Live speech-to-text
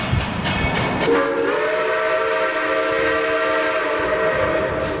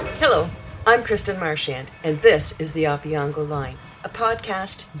I'm Kristen Marchand, and this is the Opeongo Line, a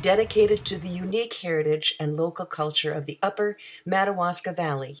podcast dedicated to the unique heritage and local culture of the upper Madawaska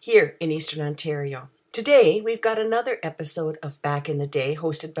Valley here in Eastern Ontario. Today, we've got another episode of Back in the Day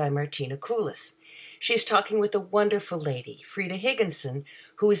hosted by Martina Coulas. She's talking with a wonderful lady, Freeda Higginson,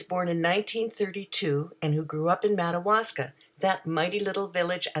 who was born in 1932 and who grew up in Madawaska, that mighty little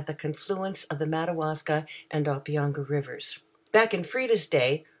village at the confluence of the Madawaska and Opeongo rivers. Back in Freeda's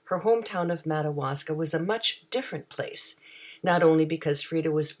day, her hometown of Madawaska was a much different place, not only because Freeda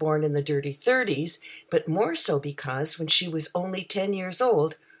was born in the dirty 30s, but more so because when she was only 10 years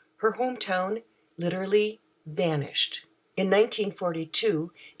old, her hometown literally vanished. In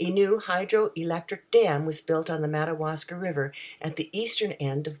 1942, a new hydroelectric dam was built on the Madawaska River at the eastern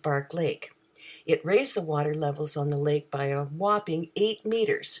end of Bark Lake. It raised the water levels on the lake by a whopping 8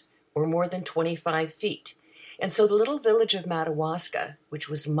 meters, or more than 25 feet. And so the little village of Madawaska, which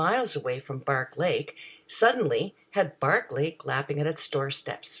was miles away from Bark Lake, suddenly had Bark Lake lapping at its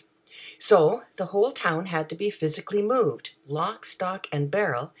doorsteps. So the whole town had to be physically moved, lock, stock, and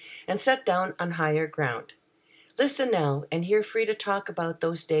barrel, and set down on higher ground. Listen now and hear Freeda talk about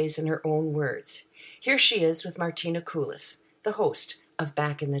those days in her own words. Here she is with Martina Coulas, the host of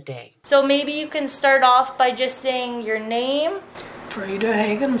Back in the Day. So maybe you can start off by just saying your name. Freeda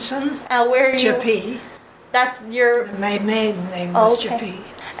Higginson. Where are you? Japee. That's your... My maiden name was Japee.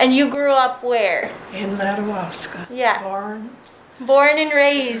 And you grew up where? In Madawaska. Yeah. Born and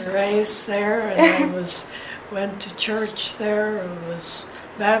raised. Raised there, and I went to church there. I was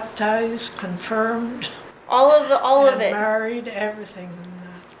baptized, confirmed. All of it. Married, everything.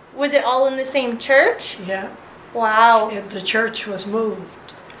 Was it all in the same church? Yeah. Wow. The church was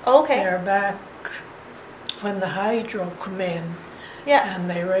moved. Okay. They're back when the hydro come in. Yeah. And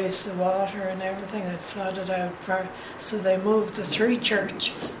they raised the water and everything. It flooded out. So they moved the 3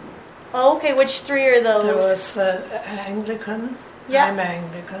 churches. Okay, which 3 are those? There was the Anglican. Yeah. I'm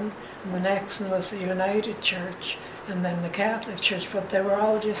Anglican. And the next one was the United Church. And then the Catholic Church. But they were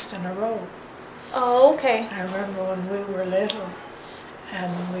all just in a row. Oh, okay. I remember when we were little.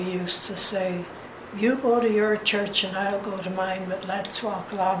 And we used to say, you go to your church and I'll go to mine, but let's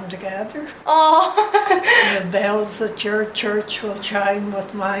walk along together. Oh. The bells at your church will chime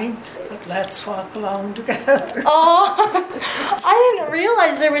with mine, but let's walk along together. Oh, I didn't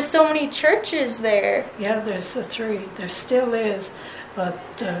realize there were so many churches there. Yeah, there's the 3. There still is, but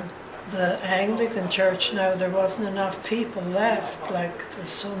the Anglican church now, there wasn't enough people left, like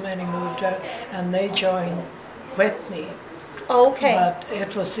there's so many moved out, and they joined Whitney. Okay. But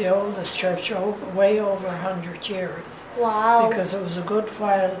it was the oldest church, way over 100 years. Wow. Because it was a good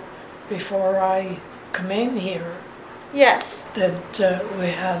while before I come in here. Yes. That we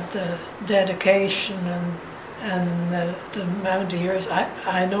had the dedication and the amount of years.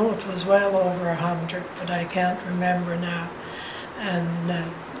 I know it was well over 100, but I can't remember now. And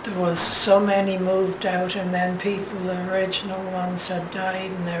there was so many moved out, and then people, the original ones had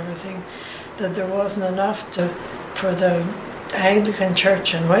died and everything, that there wasn't enough for the Anglican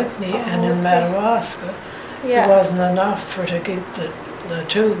Church in Whitney and in Madawaska. Yeah. There wasn't enough to get the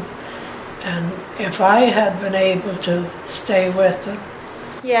 2. And if I had been able to stay with it,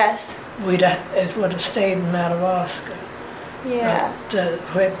 yes, it would have stayed in Madawaska. Yeah. But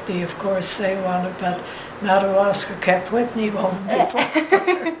Whitney, of course, they wanted, but Madawaska kept Whitney going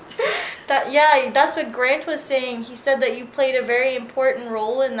before. That's what Grant was saying. He said that you played a very important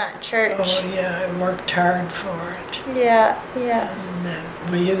role in that church. Oh, yeah, I worked hard for it. Yeah.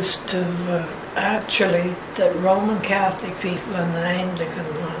 And we used to, actually, the Roman Catholic people and the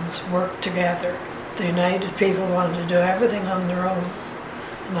Anglican ones worked together. The United people wanted to do everything on their own.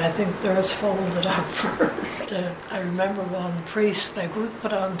 And I think theirs folded up first. I remember one priest, they would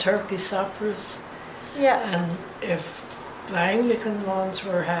put on turkey suppers. Yeah. And if the Anglican ones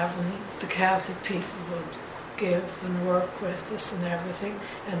were having, the Catholic people would give and work with us and everything.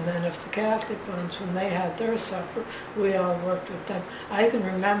 And then if the Catholic ones, when they had their supper, we all worked with them. I can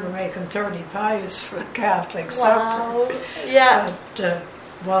remember making 30 pies for the Catholic supper. Yeah. But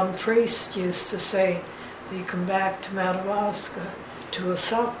one priest used to say, you come back to Madawaska to a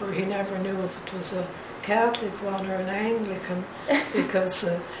supper, he never knew if it was a Catholic one or an Anglican, because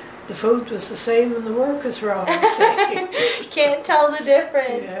the food was the same and the workers were all the same. Can't tell the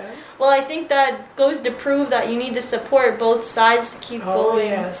difference. Yeah. Well, I think that goes to prove that you need to support both sides to keep going. Oh,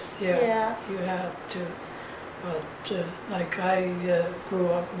 yes, yeah. You had to. But like I grew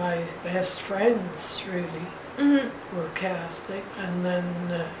up, my best friends really were Catholic. And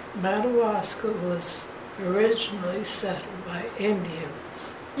then Madawaska was originally settled by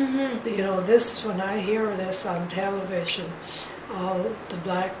Indians. You know, this is when I hear this on television. all the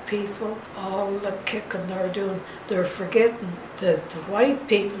black people, all the kicking they're doing, they're forgetting that the white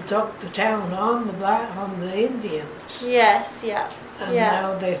people took the town on the Indians. Yes, yeah. And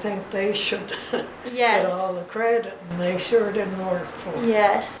now they think they should get all the credit, and they sure didn't work for it.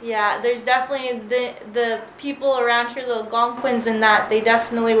 Yes, yeah. There's definitely the people around here, the Algonquins and that, they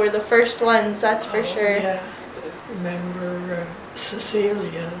definitely were the first ones, that's for sure. Yeah. Remember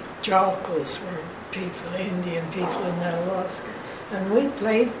Cecilia, Jalcos were people, Indian people in Madawaska. And we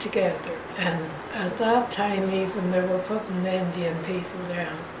played together. And at that time even they were putting the Indian people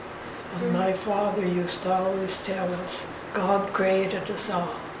down. And my father used to always tell us, God created us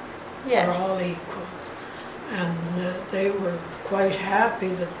all. Yes. We're all equal. And they were quite happy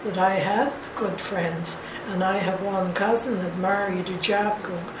that I had good friends. And I have one cousin that married a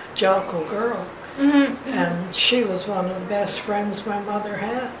Jalco girl. Mm-hmm. And she was one of the best friends my mother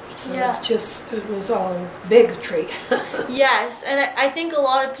had. So it was all bigotry. Yes, and I think a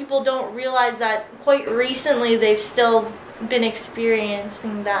lot of people don't realize that quite recently they've still been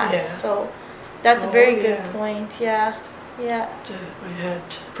experiencing that. Yeah. So that's a very good point. Yeah. We had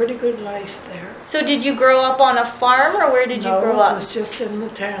a pretty good life there. So did you grow up on a farm, or where did you grow up? No, it was just in the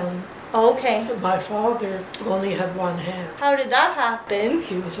town. Oh, okay. My father only had one hand. How did that happen?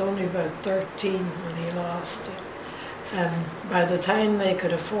 He was only about 13 when he lost it. And by the time they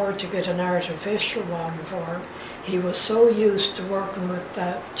could afford to get an artificial one for him, he was so used to working with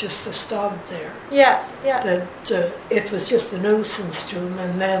that, just the stub there. Yeah. That it was just a nuisance to him,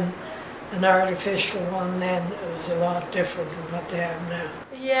 and then an artificial one, then it was a lot different than what they have now.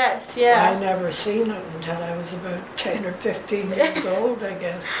 Yes, yeah. I never seen it until I was about 10 or 15 years old, I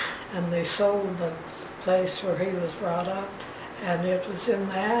guess. And they sold the place where he was brought up. And it was in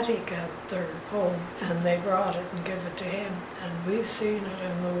the attic at their home. And they brought it and gave it to him. And we seen it,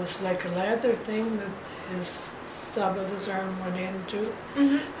 and there was like a leather thing that his stub of his arm went into.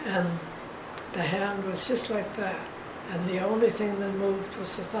 Mm-hmm. And the hand was just like that. And the only thing that moved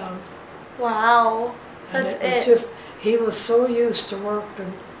was the thumb. Wow. And it was just, he was so used to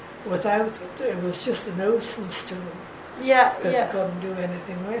working without it. It was just a nuisance to him. Yeah, because he couldn't do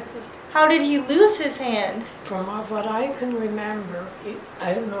anything with it. How did he lose his hand? From what I can remember,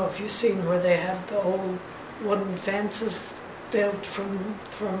 I don't know if you've seen where they have the old wooden fences built from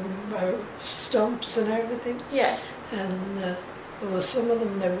stumps and everything. Yes. And there was some of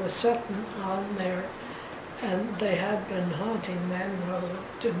them that were sitting on there, and they had been hunting then. Well,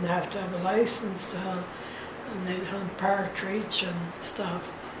 didn't have to have a license to hunt, and they'd hunt partridge and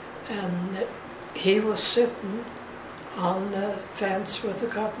stuff. And he was sitting on the fence with a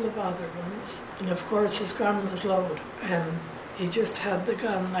couple of other ones, and of course his gun was loaded, and he just had the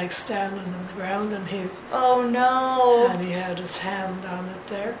gun like standing on the ground, and he he had his hand on it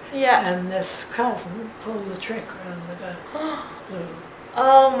there, and this cousin pulled the trigger on the gun.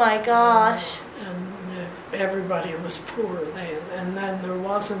 Oh my gosh. And everybody was poor then, and then there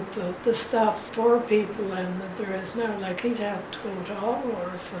wasn't the stuff for people and that there is now. Like he'd have to go to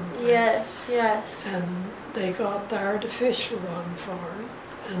Ottawa or someplace. Yes. And they got the artificial one for him.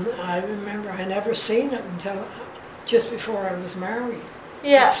 And I remember I never seen it until just before I was married.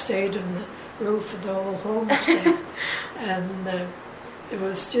 Yeah. It stayed in the roof of the old homestead. And it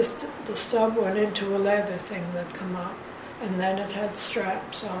was just, the stub went into a leather thing that come up. And then it had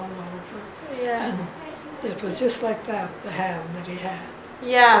straps all over. Yeah. And it was just like that, the hand that he had.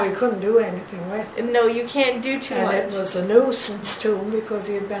 Yeah. So he couldn't do anything with it. No, you can't do too much. And it was a nuisance to him because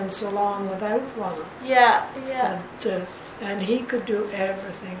he had been so long without one. Yeah. And he could do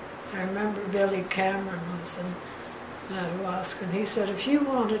everything. I remember Billy Cameron was in Madawaska, and he said, if you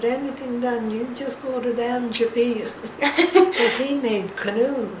wanted anything done, you just go to Dan Japan. But he made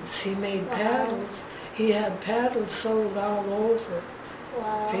canoes, he made paddles. He had paddles sold all over.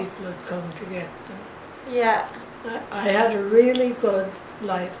 Wow. People had come to get them. Yeah. I had a really good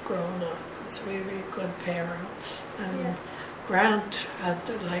life growing up. It was really good parents. And Grant had,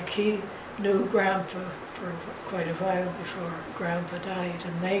 he knew Grandpa for quite a while before Grandpa died,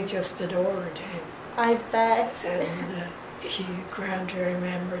 and they just adored him. I bet. And Grant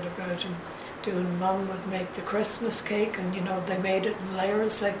remembered about him doing, Mum would make the Christmas cake, and they made it in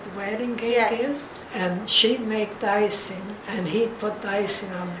layers like the wedding cake is. And she'd make the icing, and he'd put the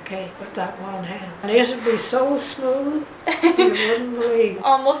icing on the cake with that one hand. And it'd be so smooth, you wouldn't believe.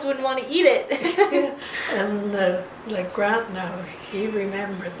 Almost wouldn't want to eat it. Yeah. And like Grant now, he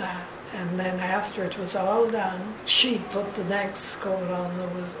remembered that. And then after it was all done, she'd put the next coat on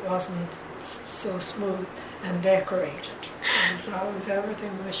that wasn't so smooth and decorated. It was always,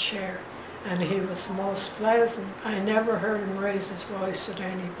 everything was shared. And he was most pleasant. I never heard him raise his voice at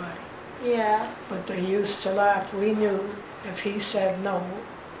anybody. Yeah. But they used to laugh. We knew if he said no,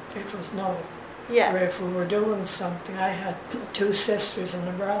 it was no. Or Yeah. if we were doing something, I had 2 sisters and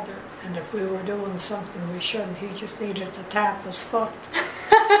a brother, and if we were doing something we shouldn't, he just needed to tap his foot.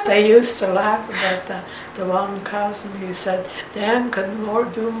 They used to laugh about that. The one cousin, he said, Dan could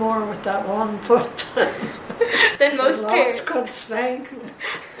do more with that one foot Than most lots parents. could spank.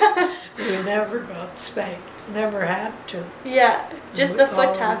 We never got spanked. Never had to. Yeah, just the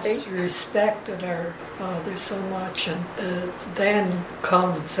foot always tapping. Respected our father so much, and then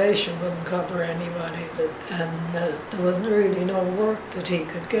compensation wouldn't cover anybody, and there wasn't really no work that he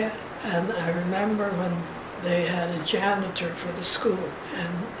could get. And I remember when they had a janitor for the school,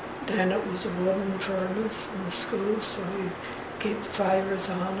 and then it was a wooden furnace in the school, so he'd keep the fires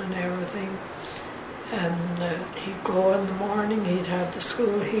on and everything. And he'd go in the morning, he'd have the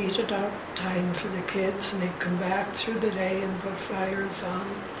school heated up, time for the kids, and he'd come back through the day and put fires on.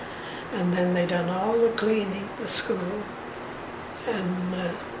 And then they done all the cleaning, the school,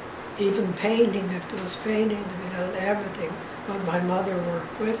 and even painting, if there was painting to be done, everything. But my mother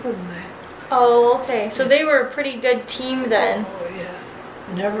worked with him then. Oh, okay. So they were a pretty good team then. Oh,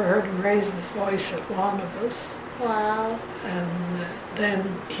 yeah. Never heard him raise his voice at one of us. Wow. And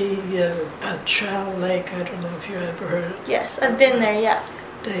then he, at Shell Lake, I don't know if you ever heard. Yes, I've been there, yeah.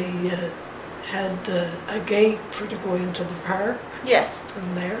 They had a gate for to go into the park Yes.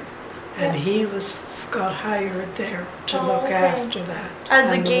 from there. And Yeah. he got hired there to Oh, look okay. after that. As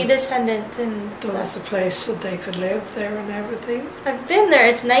the And gate there was, attendant and there was a place that they could live there and everything. I've been there.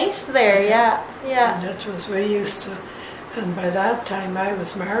 It's nice there, yeah. Yeah. And it was, we used to, and by that time I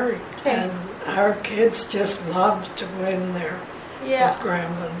was married. Okay. And our kids just loved to go in there Yeah. with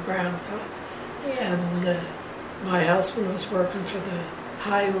Grandma and Grandpa. Yeah. And my husband was working for the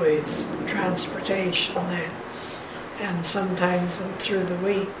highways, transportation then. And sometimes through the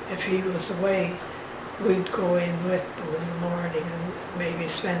week, if he was away, we'd go in with them in the morning and maybe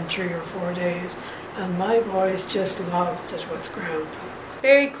spend 3 or 4 days. And my boys just loved it with Grandpa.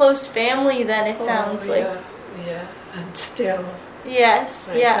 Very close family then, it sounds like. Yeah, and still, Yes,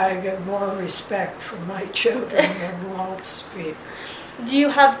 like, yeah. I get more respect from my children than lots of people. Do you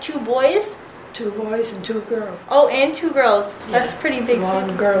have 2 boys? 2 boys and 2 girls. Oh, and 2 girls. That's Yeah. pretty big. The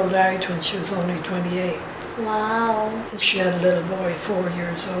one girl died when she was only 28. Wow. She had a little boy 4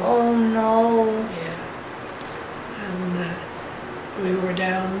 years old. Oh no. Yeah. And we were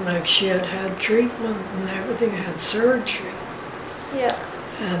down, like she had had treatment and everything, had surgery. Yeah.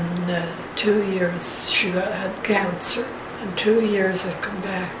 And 2 years she had cancer. And 2 years it come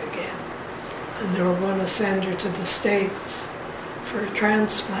back again. And they were going to send her to the States for a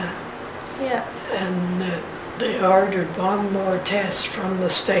transplant. Yeah. And they ordered one more test from the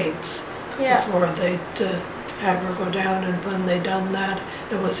States Yeah. before they'd have her go down. And when they done that,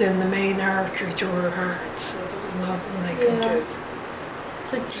 it was in the main artery to her heart, so there was nothing they could Yeah. do.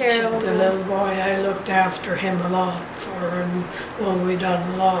 It's a terrible. The little boy, I looked after him a lot for her, and well, we done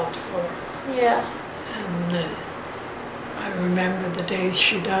a lot for her. Yeah. And I remember the day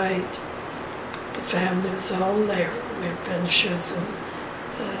she died, the family was all there. We had been, she was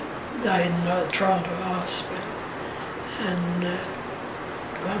died in Toronto Hospital. And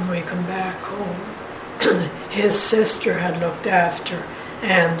when we come back home, his sister had looked after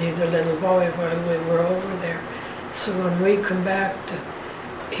Andy, the little boy, while we were over there. So when we come back,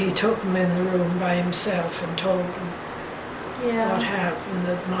 he took him in the room by himself and told him Yeah. what happened,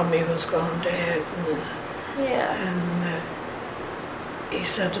 that Mommy was gone to heaven. Yeah. And he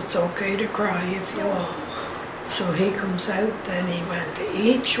said, it's okay to cry if you want. So he comes out, then he went to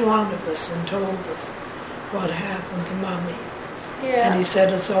each one of us and told us what happened to Mommy. Yeah. And he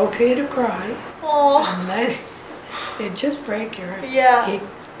said, it's okay to cry. Oh. And then it just break your heart. Yeah. He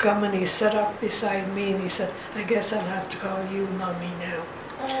come and he sat up beside me and he said, I guess I'll have to call you Mommy now.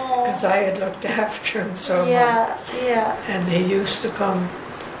 Because I had looked after him so much. Yeah. Yeah. And he used to come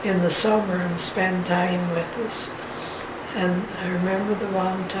in the summer and spend time with us. And I remember the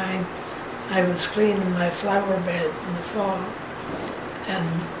one time I was cleaning my flower bed in the fall,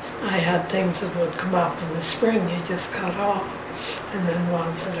 and I had things that would come up in the spring you just cut off, and then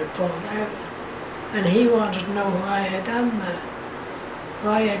ones that are pulled out. And he wanted to know why I had done that,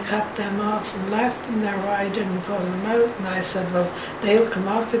 why I cut them off and left them there, why I didn't pull them out. And I said, well, they'll come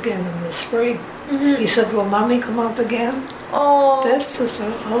up again in the spring. Mm-hmm. He said, will Mommy come up again? Oh. This is,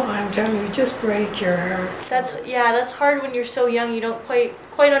 I'm telling you, just break your heart. That's hard when you're so young. You don't quite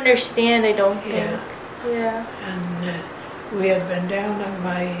understand, I don't think. Yeah. And we had been down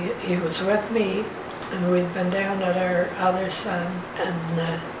at he was with me, and we'd been down at our other son,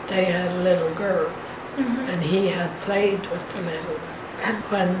 and they had a little girl, Mm-hmm. and he had played with the little one. And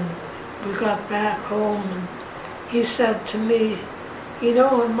when we got back home, and he said to me, you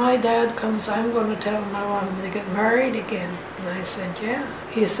know, when my dad comes, I'm going to tell him I want him to get married again. And I said, yeah.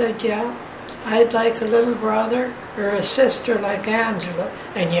 He said, yeah, I'd like a little brother or a sister like Angela,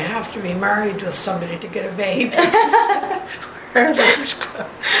 and you have to be married with somebody to get a baby.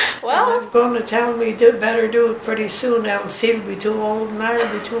 Well, and I'm going to tell him he better do it pretty soon, else he'll be too old and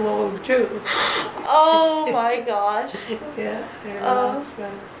I'll be too old too. Oh my gosh. Yeah.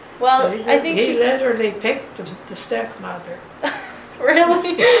 Well, I think he literally picked the stepmother.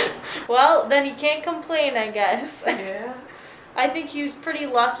 Really? Well, then he can't complain, I guess. Yeah. I think he was pretty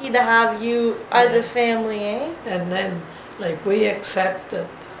lucky to have you as a family, eh? And then, like, we accepted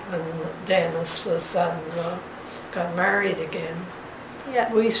when Dennis, the son-in-law, got married again.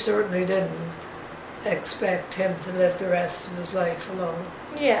 Yeah. We certainly didn't expect him to live the rest of his life alone.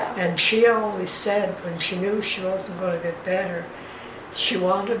 Yeah. And she always said, when she knew she wasn't going to get better, she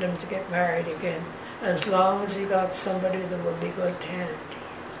wanted him to get married again, as long as he got somebody that would be good to Andy.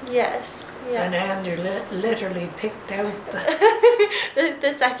 Yes. Yeah. And Andy literally picked out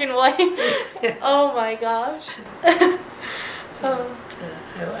the second wife. Oh my gosh. I've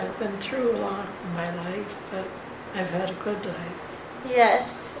been through a lot in my life, but I've had a good life.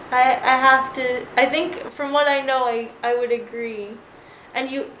 Yes. I think from what I know, I would agree. And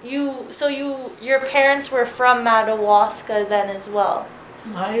your parents were from Madawaska then as well.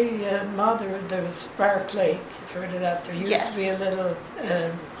 My mother, there was Bark Lake, you've heard of that. There used to be a little,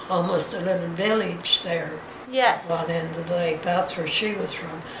 almost a little village there. Yes. One end of the lake, that's where she was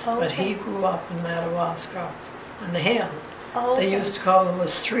from. Okay. But he grew up in Madawaska on the hill. Oh, okay. They used to call it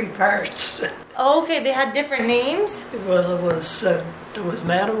was 3 parts. Oh, okay, they had different names? Well, there was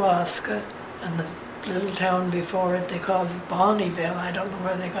Madawaska, and the little town before it, they called it Bonnieville. I don't know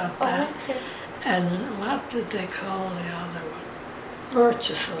where they got that. Okay. And what did they call the other one?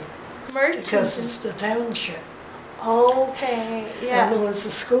 Murchison. Because it's the township. Okay, yeah. And there was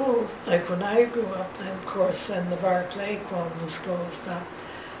a school, like when I grew up, then of course then the Bark Lake one was closed up.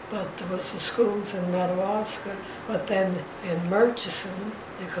 But there was the schools in Madawaska, but then in Murchison,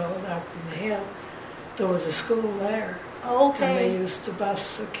 they called up in the hill, there was a school there. Okay. And they used to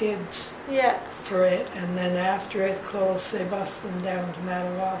bus the kids for it, and then after it closed, they bused them down to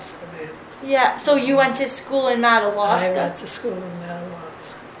Madawaska then. Yeah, so you went to school in Madawaska? I went to school in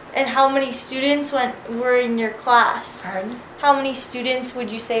Madawaska. And how many students were in your class? Pardon? How many students would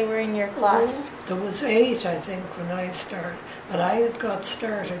you say were in your class? There was 8, I think, when I started. But I got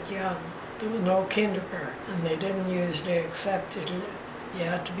started young. There was no kindergarten, and they didn't usually accept it. You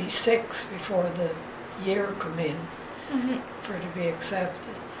had to be 6 before the year come in for it to be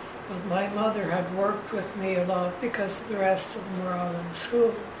accepted. But my mother had worked with me a lot because the rest of them were all in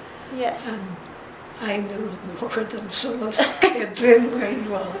school. Yes. And I knew more than some of the kids in grade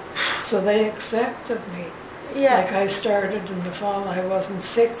 1. So they accepted me. Yeah. Like I started in the fall, I wasn't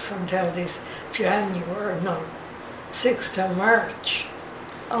 6 until this January, 6 till March.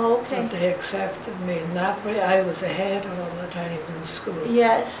 Oh, okay. But they accepted me, and that way I was ahead all the time in school.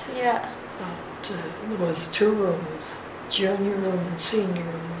 Yes, yeah. But there was 2 rooms, junior room and senior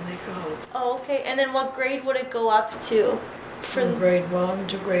room, they called it. Oh, okay. And then what grade would it go up to? From grade 1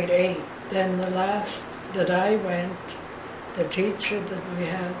 to grade 8. Then the last that I went, the teacher that we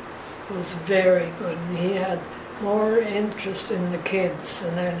had was very good. And he had more interest in the kids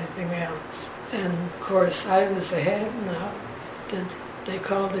than anything else. And of course I was ahead now. They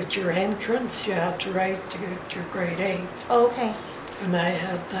called it your entrance. You had to write to get your grade 8. Oh, okay. And I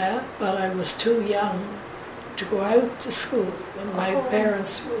had that, but I was too young to go out to school. When my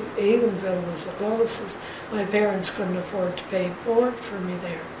parents, Eganville was the closest, my parents couldn't afford to pay board for me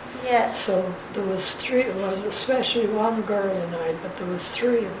there. Yeah. So there was 3, well, especially one girl and I, but there was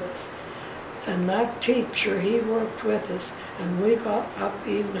 3 of us. And that teacher, he worked with us, and we got up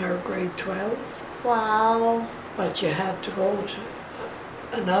even our grade 12. Wow. But you had to go to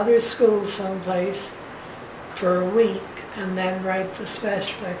another school someplace for a week and then write the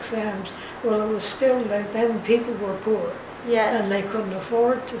special exams. Well, it was still like then people were poor. Yes. And they couldn't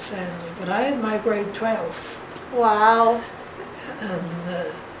afford to send me. But I had my grade 12. Wow. And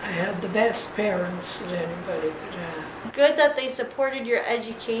I had the best parents that anybody could have. Good that they supported your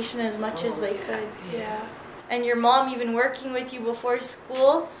education as much as they could. Yeah. And your mom even working with you before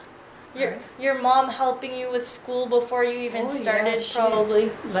school? Your mom helping you with school before you even started, probably.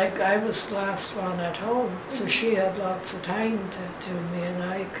 Like I was the last one at home, so she had lots of time to do me, and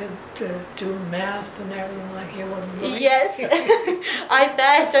I could do math and everything like you wouldn't believe. Yes, I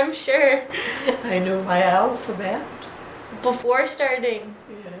bet, I'm sure. I knew my alphabet. Before starting?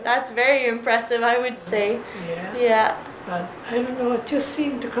 Yeah. That's very impressive, I would say. Yeah. Yeah. But I don't know, it just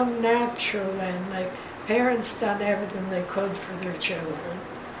seemed to come natural then, like parents done everything they could for their children.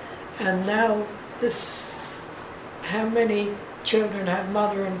 And now this, how many children have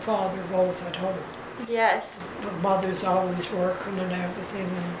mother and father both at home? Yes. But mother's always working and everything,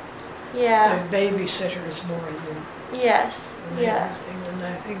 and Yeah. the babysitter's more than Yes. Yeah. everything. And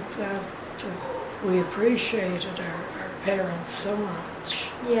I think that we appreciated our parents so much.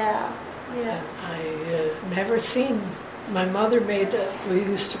 Yeah. Yeah. I never seen, my mother made, we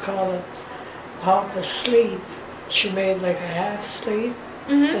used to call it Papa's sleeve. She made like a half sleeve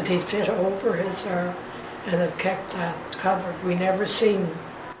that he fit over his arm, and it kept that covered. We never seen,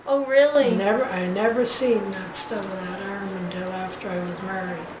 Oh, really? I never seen that stuff of that arm until after I was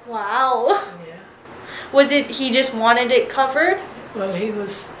married. Wow. Yeah. Was it he just wanted it covered? Well, he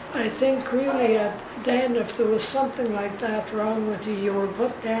was, I think really then if there was something like that wrong with you, you were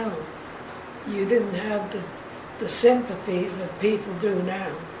put down. You didn't have the sympathy that people do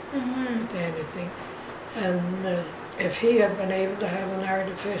now with anything. And if he had been able to have an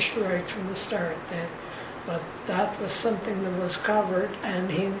artificial right from the start then, but that was something that was covered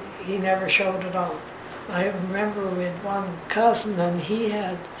and he never showed it on. I remember we had one cousin and he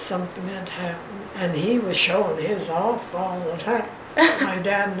had something that happened and he was showing his off all the time. My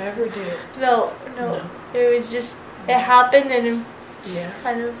dad never did. No. It was just, it happened and Yeah.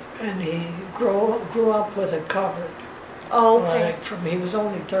 kind of. And he grew up with it covered. Oh, okay. Like he was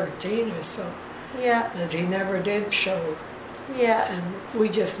only 13 or so, Yeah. that he never did show. Yeah. And we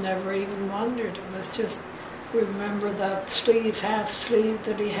just never even wondered. It was just, we remember that half sleeve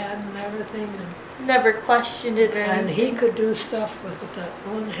that he had and everything. Never questioned it or And anything. he could do stuff with that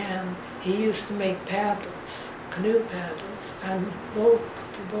one hand. He used to make paddles, canoe paddles, and for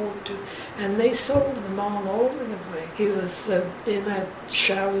boat too. And they sold them all over the place. He was in at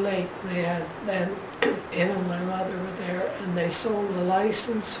Shell Lake. They had, then him and my mother were there, and they sold the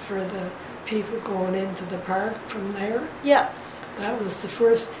license for the people going into the park from there. Yeah. That was the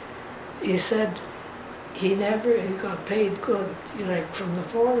first. He said he got paid good, like from the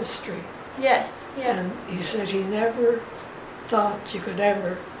forestry. Yes. Yeah. And he said he never thought you could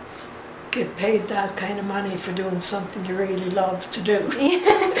ever get paid that kind of money for doing something you really love to do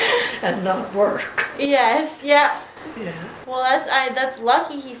and not work. Yes. Yeah. Yeah. Well, that's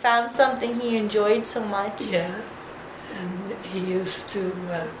lucky he found something he enjoyed so much. Yeah. And he used to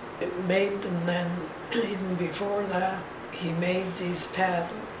made them then, even before that, he made these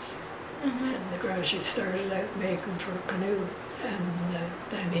paddles. And the girl, she started out making for a canoe, and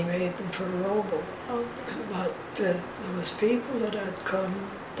then he made them for a rowboat. Oh. But there was people that had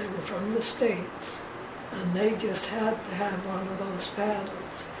come, they were from the States, and they just had to have one of those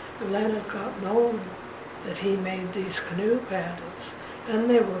paddles. Well, then it got known that he made these canoe paddles, and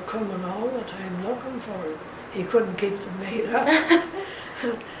they were coming all the time looking for them. He couldn't keep them made up.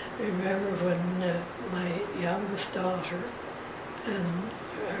 I remember when my youngest daughter and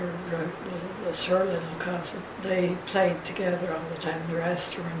her little cousin, they played together all the time. The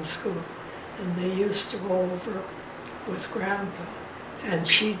rest were in school, and they used to go over with Grandpa, and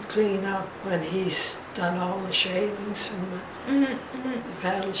she'd clean up when he's done all the shavings from the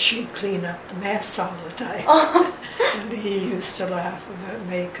paddles. She'd clean up the mess all the time, and he used to laugh about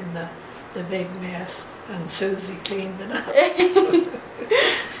making the big mess, and Susie cleaned it up.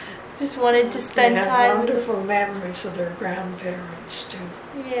 Just wanted to spend they had time. wonderful memories of their grandparents too.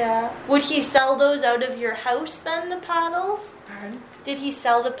 Yeah. Would he sell those out of your house then, the paddles? Pardon? Did he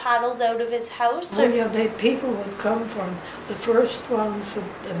sell the paddles out of his house? Oh yeah, people would come from the first ones.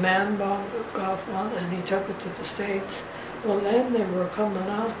 The man got one, and he took it to the States. Well, then they were coming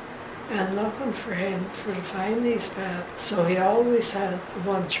up and looking for him to find these paddles. So he always had a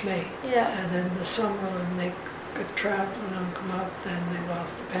bunch made. Yeah. And in the summer when they could travel and come up, then they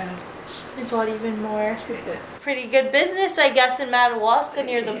bought the paddles. They bought even more. Yeah. Pretty good business, I guess, in Madawaska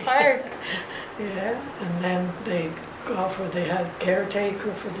near the park. Yeah, and then they got where they had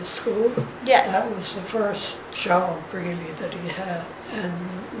caretaker for the school. Yes. That was the first job really that he had, and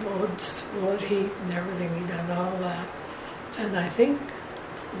wood heat and everything, he done all that. And I think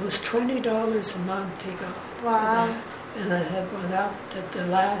it was $20 a month he got for that. And it had went up at the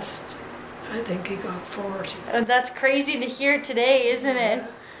last, I think he got 40. Oh, that's crazy to hear today, isn't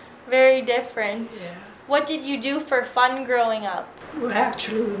it? Very different. Yeah. What did you do for fun growing up? Well,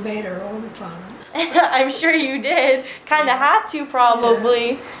 actually, we made our own fun. I'm sure you did. Kind of had to,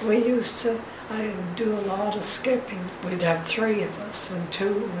 probably. Yeah. We used to, I would do a lot of skipping. We'd have 3 of us, and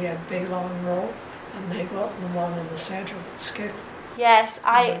 2, we had big long rope, and they got in the one in the center would skip. Yes,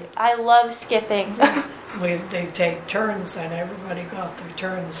 I love skipping. They'd take turns, and everybody got their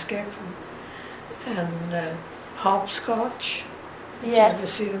turn skipping. And hopscotch. Did you Yes. ever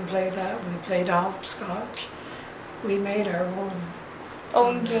see them play that? We played hopscotch. We made our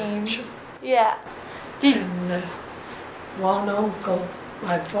Own games. Yeah. Did And one uncle,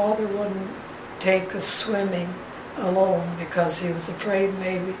 my father wouldn't take us swimming alone because he was afraid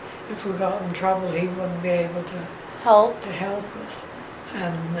maybe if we got in trouble he wouldn't be able to help? help us.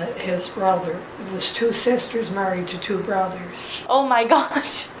 And his brother, there was 2 sisters married to 2 brothers, Oh my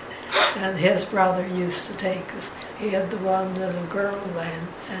gosh. and his brother used to take us. He had the one little girl then,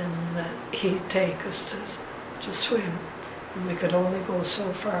 and he'd take us to swim. And we could only go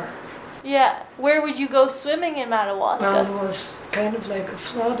so far. Yeah. Where would you go swimming in Madawaska? Well, it was kind of like a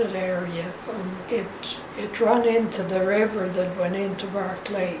flooded area. It ran into the river that went into Bark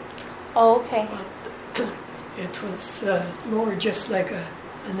Lake. Oh, okay. But it was more just like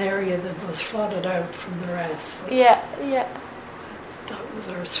an area that was flooded out from the rest. Yeah. That was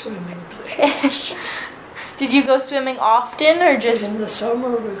our swimming place. Did you go swimming often or just? In the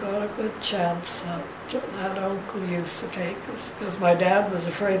summer we got a good chance. That uncle used to take us because my dad was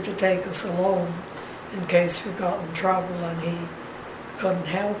afraid to take us alone in case we got in trouble and he couldn't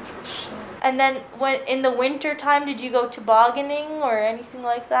help us. So. And then when in the winter time, did you go tobogganing or anything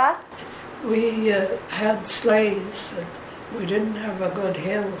like that? We had sleighs. We didn't have a good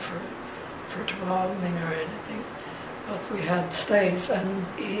hill for tobogganing or anything, but we had sleighs, and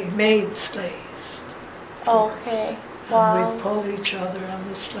he made sleighs for us. Okay. Wow. And we'd pull each other on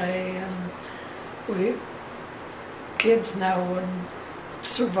the sleigh, and kids now wouldn't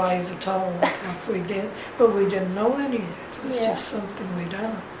survive at all with what we did, but we didn't know any of it. It was just something we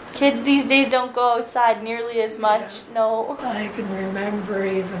done. Kids these days don't go outside nearly as much. Yeah. No. I can remember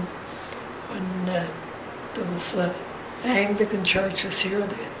even when there was the Anglican church was here,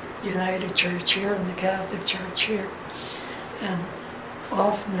 the United Church here, and the Catholic Church here, and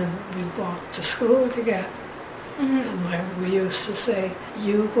often we'd walk to school together. And when we used to say,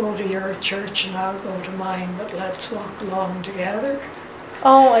 you go to your church and I'll go to mine, but let's walk along together.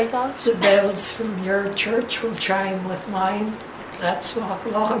 Oh my gosh. The bells from your church will chime with mine, but let's walk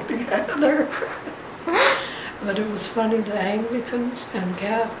along together. But it was funny, the Anglicans and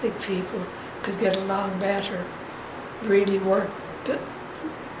Catholic people could get along better, really worked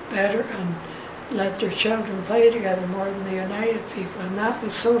better and let their children play together more than the United people, and that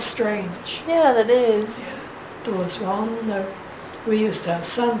was so strange. Yeah, that is. Yeah. There was one, we used to have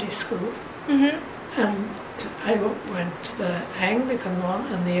Sunday school, and I went to the Anglican one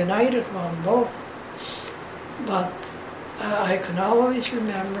and the United one both. But I can always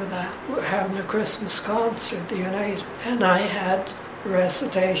remember that we're having a Christmas concert, the United, and I had a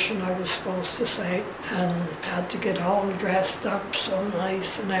recitation I was supposed to say and had to get all dressed up so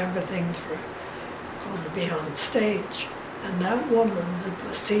nice and everything for going to be on stage. And that woman that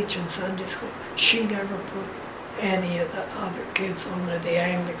was teaching Sunday school, she never put any of the other kids, only the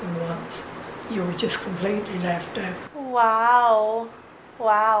Anglican ones. You were just completely left out. Wow.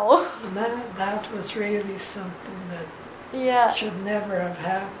 And that was really something that should never have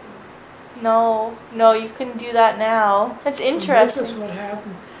happened. No, you couldn't do that now. That's interesting. And this is what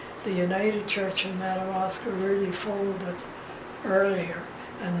happened. The United Church in Madawaska really folded earlier,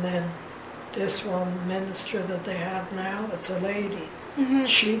 and then this one minister that they have now, it's a lady.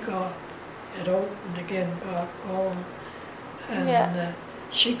 She got it opened again, got on, and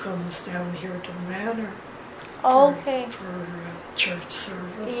she comes down here to the manor for church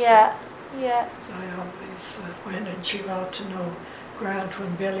service. Yeah. So I always went, and she got to know Grant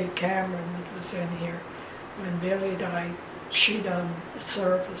when Billy Cameron that was in here. When Billy died, she done a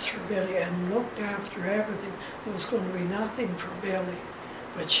service for Billy and looked after everything. There was going to be nothing for Billy,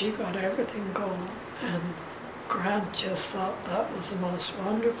 but she got everything going. And Grant just thought that was the most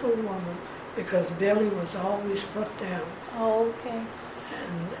wonderful woman because Billy was always put down. Oh, okay.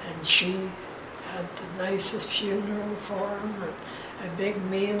 And she had the nicest funeral for him and a big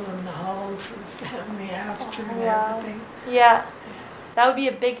meal in the hall for the family after and everything. Yeah. That would be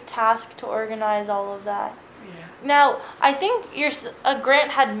a big task to organize all of that. Yeah. Now, I think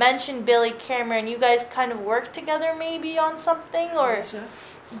Grant had mentioned Billy Cameron. You guys kind of worked together maybe on something? Or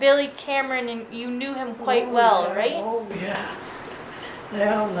Billy Cameron, and you knew him quite well, right? Oh, yeah. They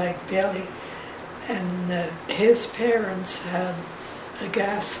all like Billy. And his parents had a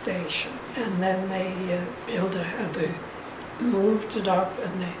gas station, and then they moved it up,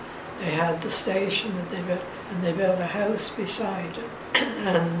 and they had the station that they built, and they built a house beside it.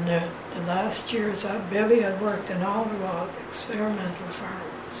 And the last years, Billy had worked in Ottawa at experimental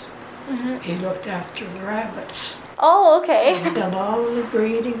farms. He looked after the rabbits. Oh, okay. He'd done all the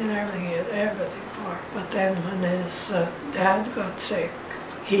breeding and everything. He had everything for it. But then when his dad got sick,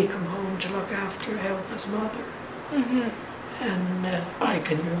 he came home to look after, help his mother. And I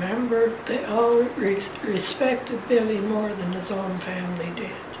can remember they all respected Billy more than his own family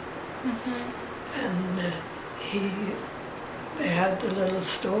did. And they had the little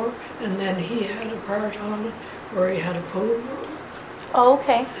store, and then he had a part on it where he had a pool room. Oh,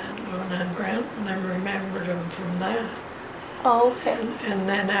 okay. And Granton, I remembered him from that. Oh, okay. And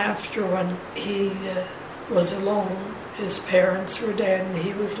then after, when he was alone, his parents were dead and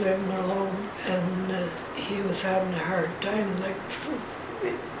he was living alone, and he was having a hard time, like for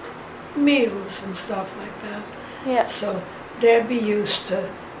meals and stuff like that. Yeah. So Debbie used to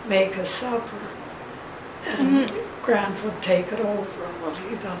make a supper, and Grant would take it over. Well,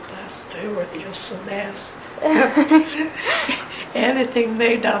 he thought they were just the best. Anything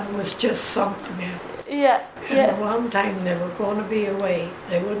they done was just something else. Yeah. And the one time they were going to be away,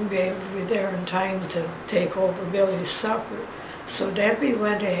 they wouldn't be able to be there in time to take over Billy's supper. So Debbie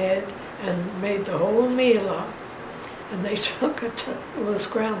went ahead and made the whole meal up, and they took it to, it was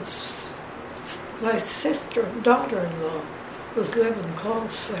Grant's, my sister and daughter-in-law was living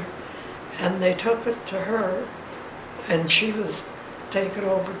close there, and they took it to her, and she was take it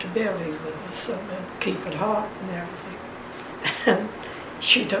over to Billy with us and keep it hot and everything. And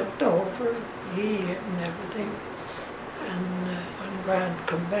she took it over, he ate and everything. And when Grant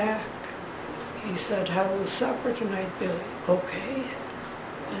come back, he said, "How was supper tonight, Billy?" "Okay."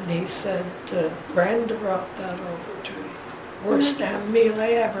 And he said, "Brenda brought that over to you. Worst damn meal I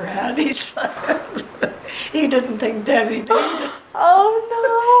ever had," he said. He didn't think Debbie did it. Oh,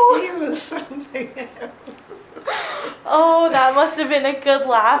 no. He was something else. Oh, that must have been a good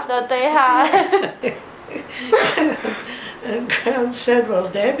laugh that they had. And Grant said, "Well,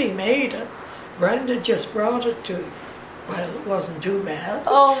 Debbie made it. Brenda just brought it to you." Well, it wasn't too bad.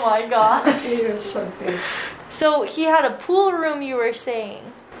 Oh my gosh. He was something. So he had a pool room, you were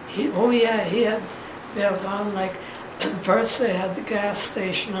saying? He had built on, like, first they had the gas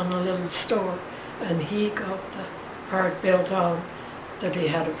station on a little store, and he got the part built on that he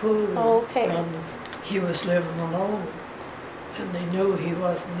had a pool room. Oh, okay. And he was living alone, and they knew he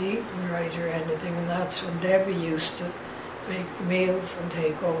wasn't eating right or anything, and that's when Debbie used to make the meals and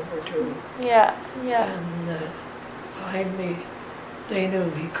take over to him. Yeah. And finally, they knew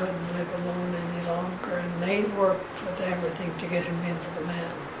he couldn't live alone any longer, and they worked with everything to get him into the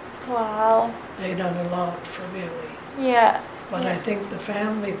manor. Wow. They done a lot for Billy. Yeah. But I think the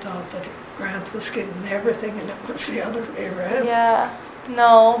family thought that Grant was getting everything, and it was the other way around. Yeah.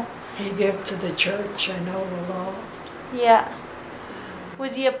 No. He gave to the church, I know, a lot. Yeah.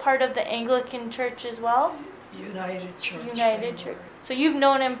 Was he a part of the Anglican Church as well? United Church. United Church. So you've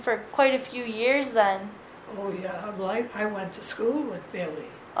known him for quite a few years then? Oh yeah, well, I went to school with Billy.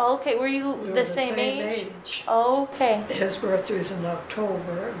 Oh, okay. Were you We were the same age? age. Oh, okay. His birthday was in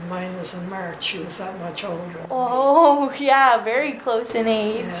October, and mine was in March. He was that much older than me. Oh, yeah. Very close in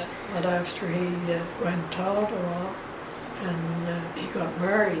age. Yeah, but after he went to Ottawa, and he got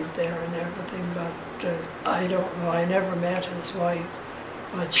married there and everything, but I don't know, I never met his wife,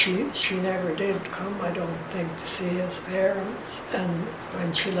 but she never did come, I don't think, to see his parents. And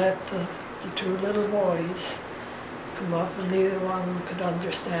when she let the two little boys come up, and neither one of them could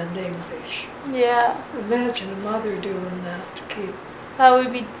understand English. Yeah. Imagine a mother doing that to keep.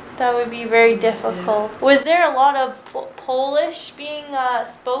 That would be very difficult. Yeah. Was there a lot of Polish being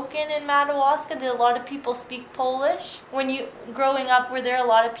spoken in Madawaska? Did a lot of people speak Polish? When you growing up, were there a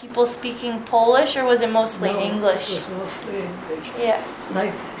lot of people speaking Polish, or was it mostly English? It was mostly English. Yeah.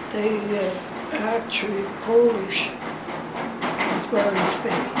 Like they actually Polish was very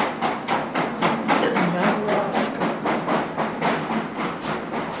big in Madawaska.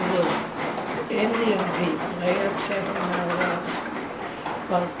 There was the Indian people. They had settled in Madawaska.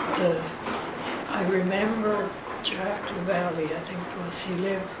 But I remember Jack LaValle, I think it was, he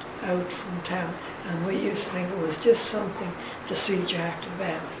lived out from town, and we used to think it was just something to see Jack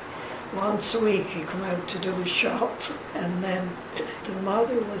LaValle. Once a week he'd come out to do his shop, and then the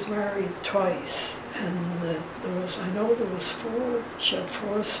mother was married twice, and there was four, she had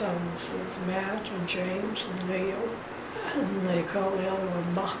four sons. There was Matt and James and Leo, and they called the other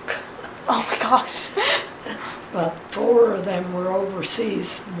one Muck. Oh my gosh. But four of them were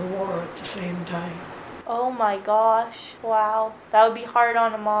overseas in the war at the same time. Oh my gosh. Wow. That would be hard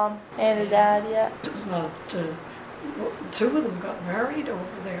on a mom and a dad, yeah. But two of them got married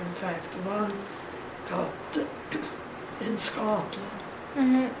over there, in fact. The one got in Scotland.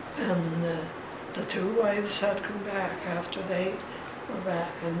 Mm-hmm. And the two wives had come back after they were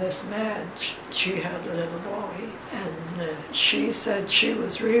back, and this Madge, she had a little boy, and she said she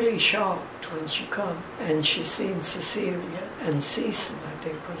was really shocked when she come, and she seen Cecilia, and Cecil, I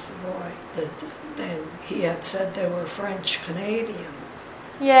think, was the boy, that then he had said they were French-Canadian.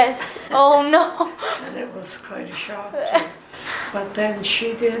 Yes. Oh, no. And it was quite a shock to her. But then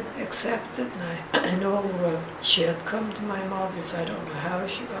she did accept it, and I know she had come to my mother's. I don't know how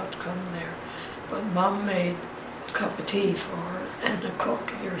she got to come there, but Mum made a cup of tea for her and a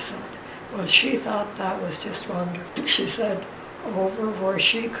cookie or something. Well, she thought that was just wonderful. She said, over where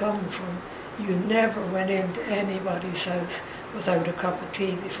she come from, you never went into anybody's house without a cup of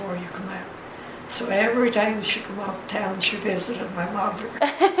tea before you come out. So every time she come uptown, she visited my mother.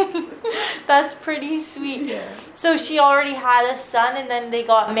 That's pretty sweet. Yeah. So she already had a son, and then they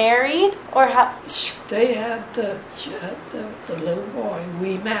got married, or how? They had the little boy,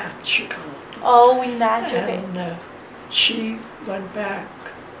 wee Matt, she called him. Oh, we match. Okay. And she went back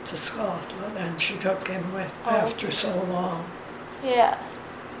to Scotland, and she took him with after so long. Yeah.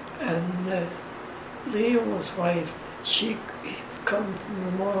 And Leo's wife, she come from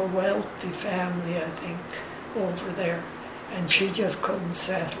a more wealthy family, I think, over there, and she just couldn't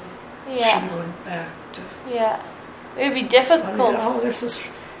settle. Yeah. She went back to. Yeah. It would be It's funny, difficult. all this is.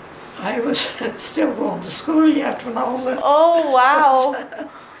 I was still going to school yet when all this. Oh, wow.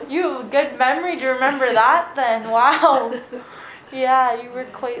 You have a good memory to remember that then. Wow. Yeah, you were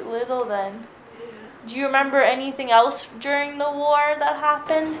quite little then. Do you remember anything else during the war that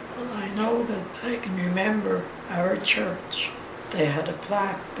happened? Well, I know that I can remember our church. They had a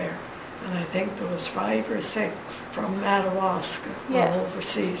plaque there, and I think there was 5 or 6 from Madawaska Yeah. were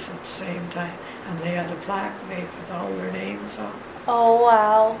overseas at the same time, and they had a plaque made with all their names on. Oh,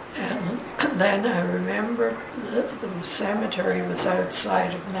 wow. And then I remember the cemetery was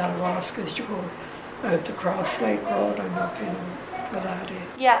outside of Madawaska as you go out the Cross Lake Road. I don't know if you know where that is.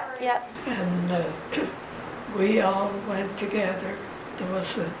 Yeah, yeah. And we all went together. There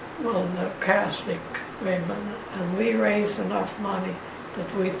was the Catholic women, and we raised enough money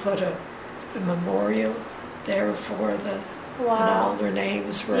that we put a memorial there for the, and all their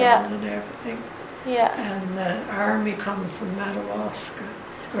names were on and everything. Yeah. And the army come from Madawaska,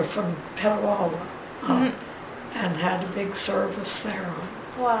 or from Petawawa, and had a big service there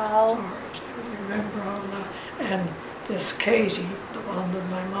on. Wow. I remember all that. And this Katie, the one that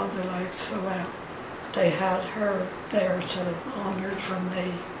my mother liked so well, they had her there to honour when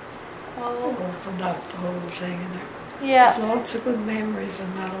they opened up the whole thing. And Yeah. there's lots of good memories in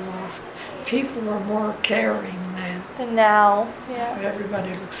Madawaska. People were more caring then. And now, yeah.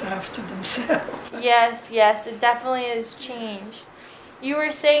 Everybody looks after themselves. Yes, yes, it definitely has changed. You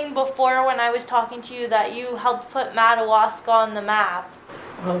were saying before when I was talking to you that you helped put Madawaska on the map.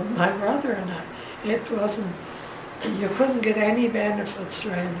 Well, my brother and I, it wasn't, you couldn't get any benefits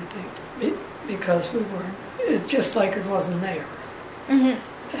or anything because we weren't, it's just like it wasn't there. Mm-hmm.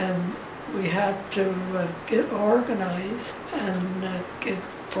 And we had to get organized and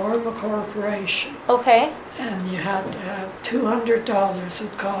form a corporation. Okay. And you had to have $200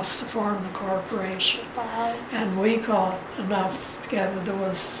 it cost to form the corporation. Wow. And we got enough together. There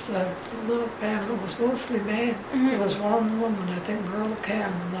was a little family, it was mostly men. Mm-hmm. There was one woman, I think Merle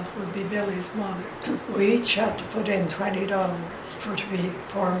Cameron, that would be Billy's mother. We each had to put in $20 to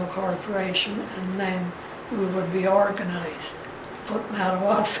form a corporation, and then we would be organized. Put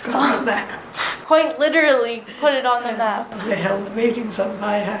Madawaska on the map. Quite literally put it on the map. They held meetings at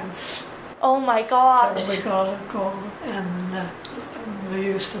my house. Oh my gosh. So we got it going. And we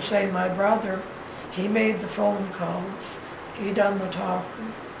used to say my brother, he made the phone calls, he done the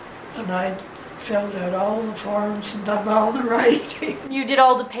talking, and I filled out all the forms and done all the writing. You did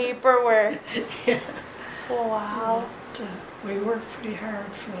all the paperwork. Yeah. Oh, wow. But, we worked pretty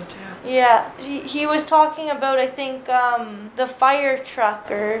hard for the town. Yeah, he was talking about, I think, the fire truck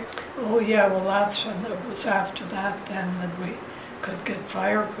or... Oh yeah, well that's when it was after that then that we could get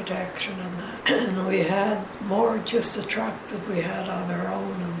fire protection and that. And we had more just a truck that we had on our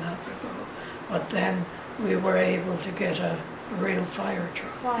own and that to go. But then we were able to get a real fire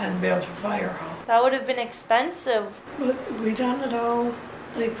truck and built a fire hall. That would have been expensive. But we done it all,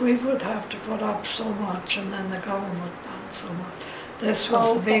 like we would have to put up so much and then the government done so much. This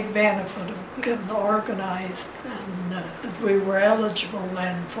was the big benefit of getting organized and that we were eligible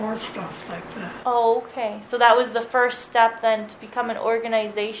then for stuff like that. Oh, okay. So that was the first step then to become an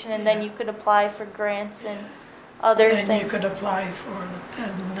organization, and then you could apply for grants and other things. And you could apply for them.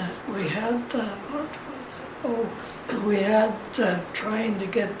 And we had, what was it? Oh, we had trying to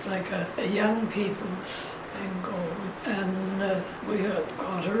get like a young people's thing going. And we had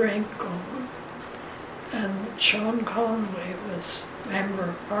got a rink going. And Sean Conway was Member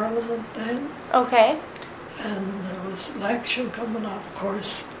of Parliament then. Okay. And there was election coming up. Of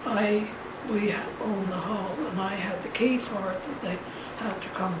course, we owned the hall, and I had the key for it, that they had to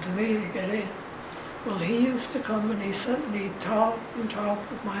come to me to get in. Well, he used to come and he said, and he'd talk and talk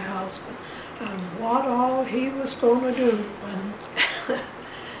with my husband, and what all he was going to do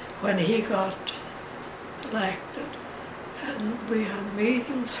when he got elected. And we had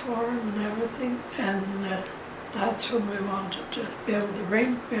meetings for him and everything, and that's when we wanted to build the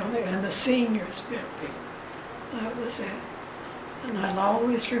rink building and the seniors building. That was it. And I'll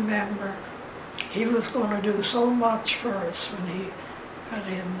always remember he was going to do so much for us when he got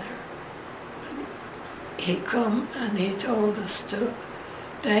in there. And he come and he told us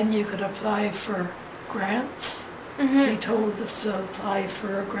then you could apply for grants. Mm-hmm. He told us to apply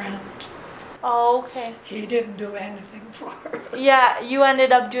for a grant. Oh, okay. He didn't do anything for us. Yeah, you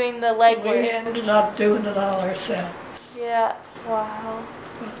ended up doing the legwork. We ended up doing it all ourselves. Yeah, wow.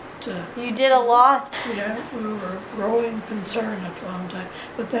 But you did a lot. yeah, we were growing concern at one time.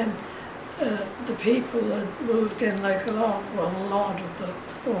 But then the people that moved in, like a lot of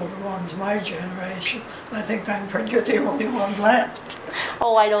the older ones, my generation, I think I'm pretty the only one left.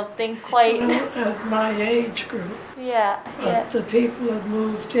 Oh, I don't think quite. At my age group. Yeah, But yeah. the people that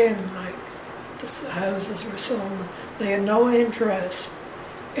moved in, like the houses were sold, they had no interest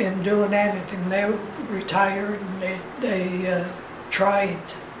in doing anything. They were retired and they tried,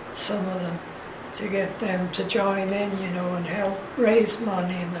 some of them, to get them to join in, and help raise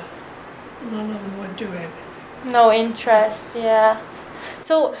money and that. None of them would do anything. No interest, yeah.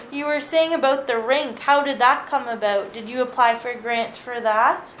 So you were saying about the rink. How did that come about? Did you apply for a grant for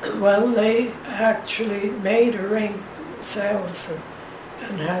that? Well, they actually made a rink themselves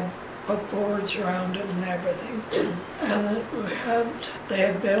and had put boards around it and everything. And they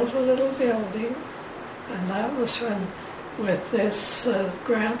had built a little building, and that was when, with this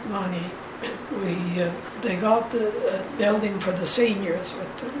grant money, they got the building for the seniors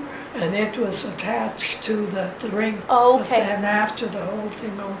with them, and it was attached to the rink. Oh, okay. But then after the whole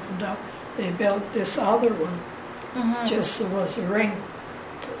thing opened up, they built this other one. Mm-hmm. Just there was a ring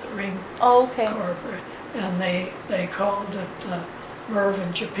for the ring. Oh, okay. Corporate, and they called it the Mervyn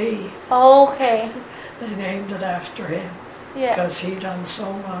Japee. Oh, okay. They named it after him Yeah. because he done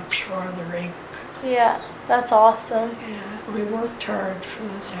so much for the rink. Yeah, that's awesome. Yeah, we worked hard for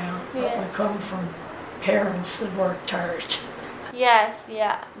the town, but Yeah. we come from parents that worked hard. Yes,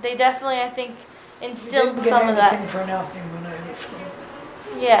 yeah. They definitely, I think, We instilled didn't get some of anything that. for nothing when I was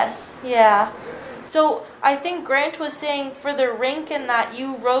growing Yes, yeah. So I think Grant was saying for the rink and that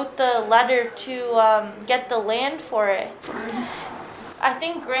you wrote the letter to get the land for it. up. Pardon? I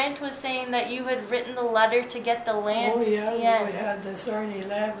think Grant was saying that you had written the letter to get the land Oh to yeah, CN. we had this Ernie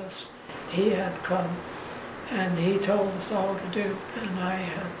Levis. He had come, and he told us all to do, and I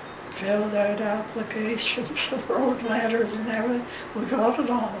had filled out applications and wrote letters and everything. We got it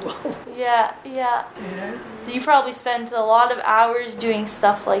all. Yeah, yeah. Yeah. You probably spent a lot of hours doing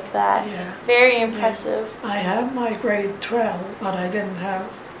stuff like that. Yeah. Very impressive. I had my grade 12, but I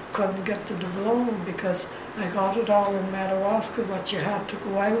couldn't get the diploma because I got it all in Madawaska, but you had to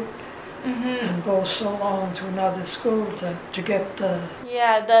go out Mm-hmm. and go so long to another school to get the,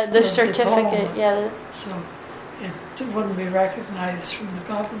 Yeah, the the certificate. diploma. Yeah. so it wouldn't be recognized from the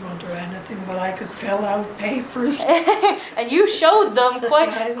government or anything, but I could fill out papers. And you showed them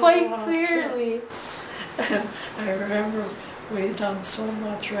I quite know, clearly. And I remember we'd done so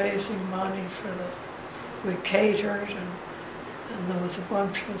much raising money we catered, and there was a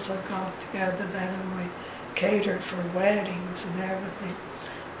bunch of us that got together then, and we catered for weddings and everything.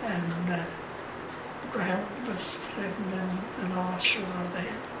 And Grant was living in Oshawa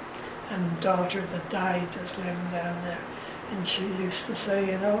then, and the daughter that died was living down there. And she used to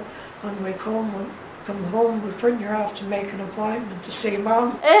say, when we come home, we bring her off to make an appointment to see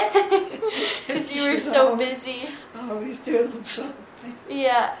Mum. Because you were She's so always- busy. Always doing something.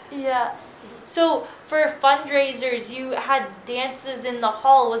 Yeah, yeah. So for fundraisers, you had dances in the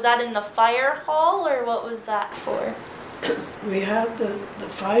hall. Was that in the fire hall, or what was that for? We had the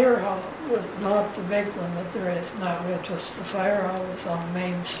fire hall was not the big one that there is now. It was the fire hall was on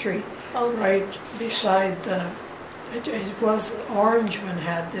Main Street, Okay. right beside it was Orangeman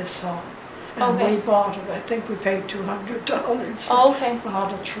had this hall, and Okay. we bought it. I think we paid $200. Oh, okay.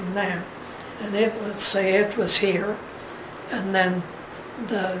 Bought it from them, and let's say it was here, and then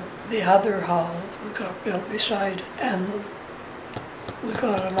the other hall we got built beside it, and we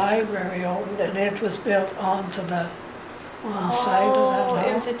got a library opened, and it was built onto the one side of that hall.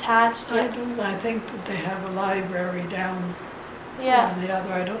 It was attached. I think that they have a library down Yeah. on the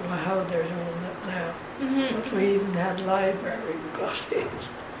other. I don't know how they're doing it now. But we even had library we got in.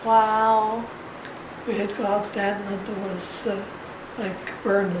 Wow. We had got then that there was like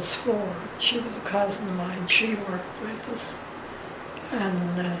Bernice Ford. She was a cousin of mine. She worked with us.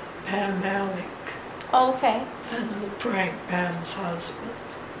 And Pam Alec. Oh, okay. And Frank, Pam's husband.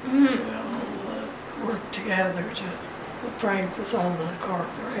 Mm-hmm. We all worked together Frank was on the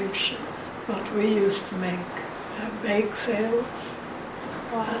corporation. But we used to have bake sales.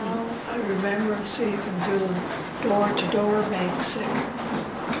 Wow. And I remember us even doing door-to-door bake sale.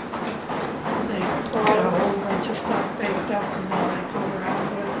 They'd get a whole bunch of stuff baked up and then they'd go around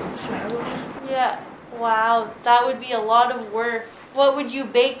with it and sell it. Yeah. Wow. That would be a lot of work. What would you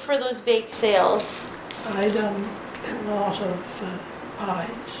bake for those bake sales? I done a lot of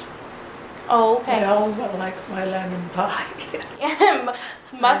pies. Oh, okay. They all but like my lemon pie.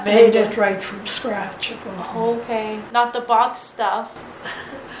 Must I made it right from scratch. It wasn't. Okay. Not the box stuff.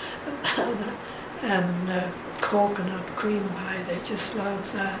 And coconut cream pie, they just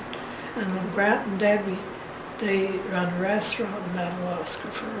loved that. And when Grant and Debbie, they ran a restaurant in Madawaska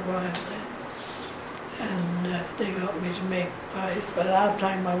for a while then. And they got me to make pies. By that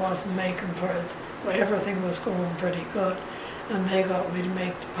time I wasn't making for it. Everything was going pretty good. And they got me to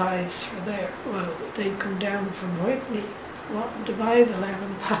make the pies for there. Well, they'd come down from Whitney wanting to buy the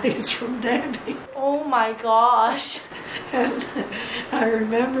lemon pies from Debbie. Oh my gosh. And I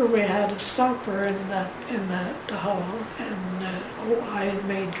remember we had a supper in the hall, and I had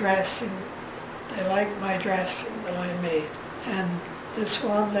made dressing. They liked my dressing that I made. And this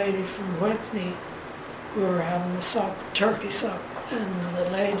one lady from Whitney, we were having the supper, turkey supper, and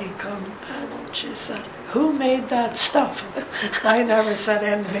the lady come and she said, "Who made that stuff?" I never said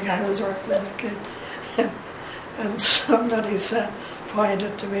anything. I was working as a kid. And somebody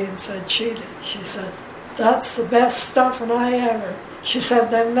pointed to me and said, "She did." She said, "That's the best stuffing I ever." She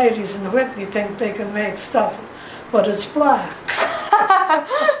said, "Them ladies in Whitney think they can make stuffing, but it's black."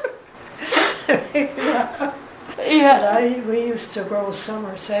 Yeah. But we used to grow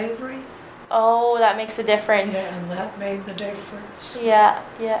summer savory. Oh, that makes a difference. Yeah, and that made the difference. Yeah.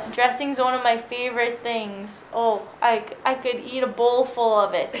 Dressing's one of my favorite things. Oh, I could eat a bowl full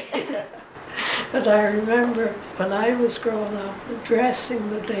of it. But I remember when I was growing up, the dressing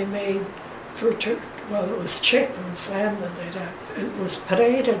that they made for well, it was chickens then that they'd have. It was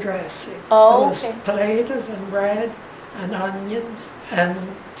potato dressing. Oh, it was okay. Potatoes and bread and onions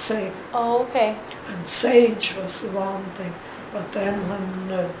and savory. Oh, okay. And sage was the one thing. But then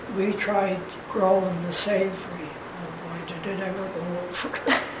when we tried growing the savory, oh boy, did it ever go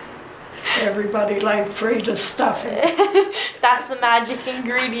over. Everybody liked Freeda's stuffing. That's the magic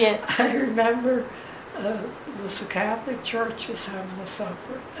ingredient. I remember it was the Catholic church was having a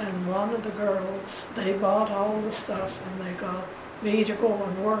supper, and one of the girls, they bought all the stuff and they got me to go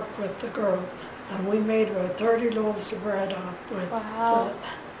and work with the girls. And we made about 30 loaves of bread up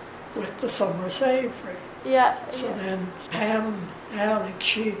with the summer savory. Yeah. So then Pam Alec,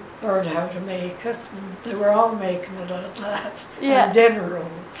 she learned how to make it, and they were all making it at last. Yeah. And dinner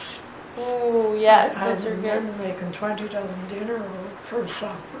rolls. Oh, yeah, I those are good. remember making 20 dozen dinner rolls for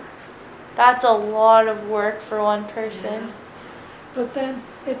supper. That's a lot of work for one person. Yeah. But then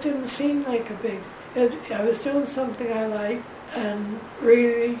it didn't seem like a big... I was doing something I liked and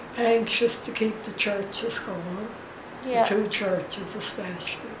really anxious to keep the churches going. Yeah. The two churches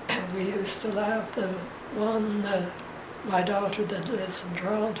especially. And we used to laugh. The one, my daughter that lives in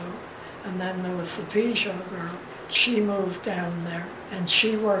Toronto, and then there was the Peugeot girl. She moved down there, and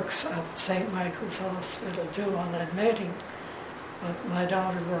she works at St. Michael's Hospital too on admitting. But my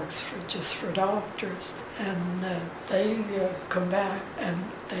daughter works just for doctors, and they come back, and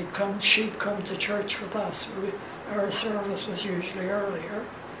she'd come to church with us. Our service was usually earlier.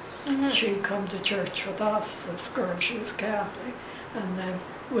 Mm-hmm. She'd come to church with us, this girl, she was Catholic, and then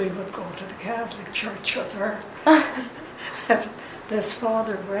we would go to the Catholic church with her. And this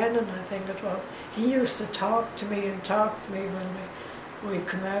Father Brennan, I think it was, he used to talk to me when we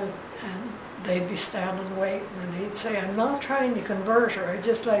come out, and they'd be standing waiting, and he'd say, "I'm not trying to convert her, I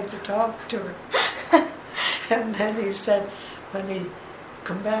just like to talk to her." And then he said, when he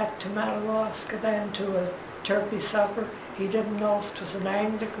come back to Madawaska then to a turkey supper, he didn't know if it was an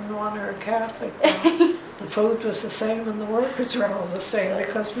Anglican one or a Catholic one. The food was the same and the workers were all the same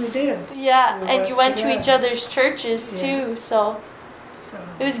because we did. Yeah, we and you went together. to each other's churches too, so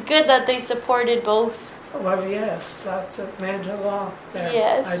it was good that they supported both. Well, yes, it meant a lot there.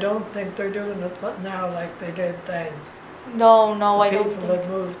 Yes. I don't think they're doing it now like they did then. No, I The don't people think. that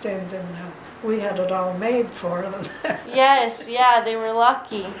moved in didn't have. We had it all made for them. Yes, yeah, they were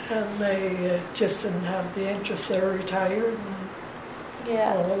lucky. And they just didn't have the interest. They were retired. And,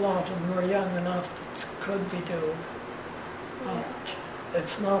 Yeah. well, a lot of them were young enough that could be doing. But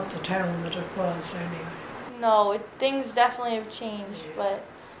it's not the town that it was anyway. No, things definitely have changed, but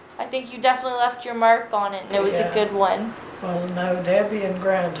I think you definitely left your mark on it, and it was a good one. Well, now Debbie and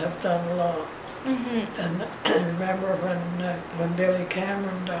Grant have done a lot. Mm-hmm. And I remember when Billy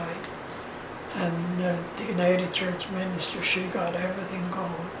Cameron died, and the United Church minister, she got everything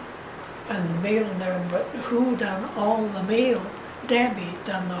going, and the meal and everything. But who done all the meal? Debbie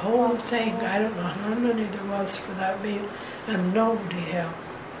done the whole thing. I don't know how many there was for that meal, and nobody helped.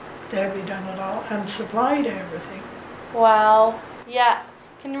 Debbie done it all and supplied everything. Wow. Yeah.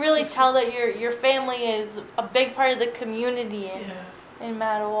 Can really tell that your family is a big part of the community in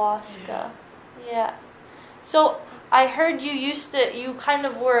Madawaska. Yeah. So I heard you kind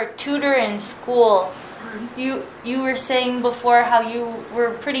of were a tutor in school. You were saying before how you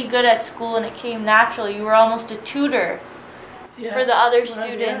were pretty good at school and it came natural. You were almost a tutor for the other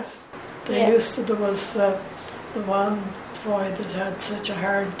students. There was the one boy that had such a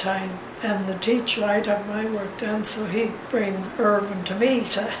hard time, and the teacher, I'd have my work done, so he'd bring Irvin to me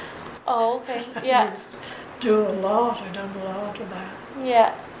to do a lot. I done a lot of that.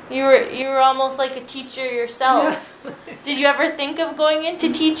 Yeah. You were almost like a teacher yourself. Yeah. Did you ever think of going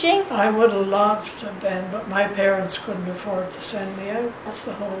into teaching? I would have loved to have been, but my parents couldn't afford to send me out. That's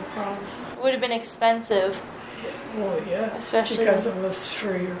the whole problem. It would have been expensive. Yeah. Oh yeah, especially because it was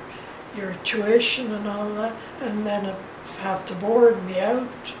for your tuition and all that, and then it had to board me out.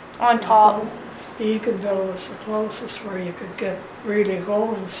 On top. Eganville was the closest where you could get really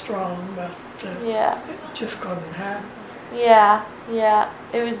going strong, but it just couldn't happen. Yeah,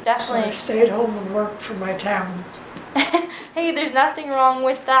 it was definitely. So I stayed home and worked for my town. Hey, there's nothing wrong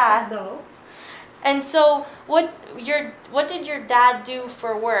with that. No. And so, what did your dad do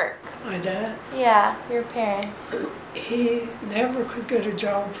for work? My dad? Yeah, your parents. He never could get a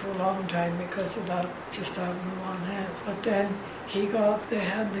job for a long time because of that, just having the one hand. But then they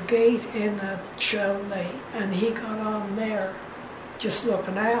had the gate in at Shell Lake, and he got on there just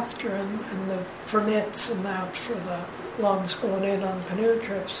looking after and the permits and that for the ones going in on canoe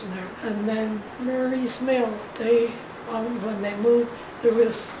trips and there. And then Murray's Mill, when they moved, there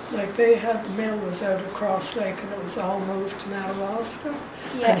was, they had, the mill was out at Cross Lake and it was all moved to Madawaska.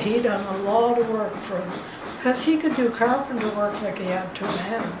 Yes. And he done a lot of work for them. Because he could do carpenter work like he had two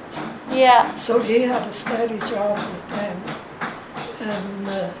hands. Yeah. So he had a steady job with them.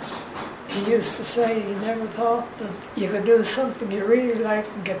 And he used to say he never thought that you could do something you really like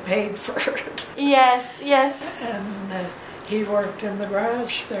and get paid for it. Yes. And he worked in the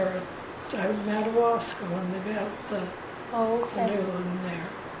garage there out in Madawaska when they built the new one there.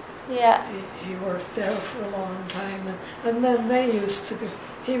 Yeah. He worked there for a long time. And then they used to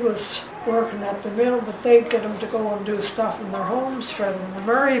he was working at the mill, but they'd get him to go and do stuff in their homes for them, the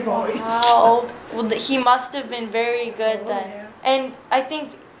Murray boys. Wow. Well, he must have been very good then. Yeah. And I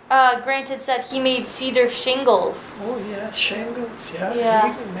think Grant had said he made cedar shingles. Oh, yes, shingles,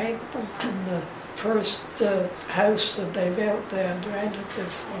 yeah. He could make them. In the first house that they built, they had rented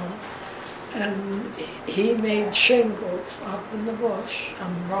this one. And he made shingles up in the bush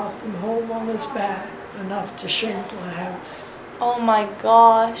and brought them home on his back, enough to shingle a house. Oh my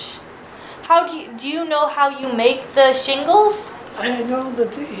gosh. How do you know how you make the shingles? I know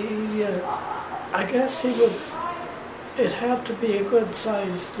that I guess he would, it had to be a good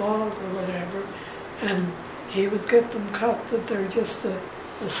sized log or whatever, and he would get them cut that they're just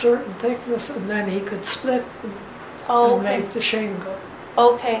a certain thickness, and then he could split them and make the shingle.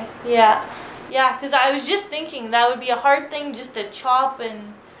 Okay, yeah. Yeah, because I was just thinking that would be a hard thing just to chop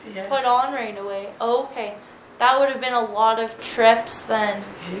and put on right away. Okay. That would have been a lot of trips then.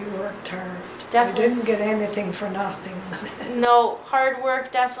 He worked hard. Definitely. He didn't get anything for nothing. No, hard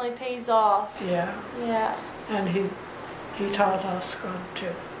work definitely pays off. Yeah. And he taught us good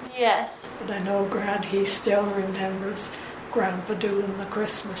too. Yes. But I know Grant, he still remembers Grandpa doing the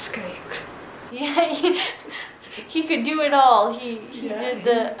Christmas cake. Yeah, he could do it all. He did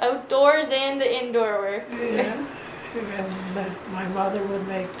the outdoors and the indoor work. Yeah. And my mother would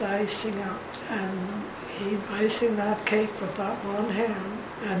make the icing up, and he'd icing that cake with that one hand,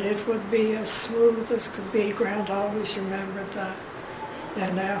 and it would be as smooth as could be. Grant always remembered that.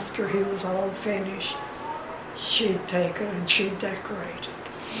 Then after he was all finished, she'd take it and she'd decorate it.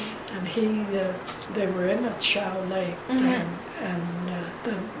 And they were in at Shell Lake then, and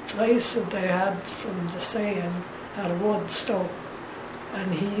the place that they had for them to stay in had a wood stove,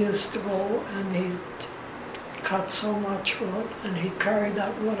 and he used to go and he'd cut so much wood, and he'd carry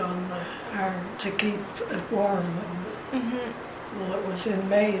that wood on the arm to keep it warm. Well, it was in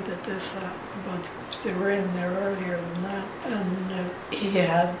May that this happened, but they were in there earlier than that. And he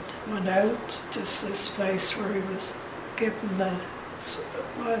had went out to this place where he was getting the...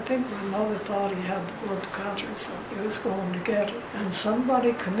 Well, I think my mother thought he had the woodcut or something. He was going to get it. And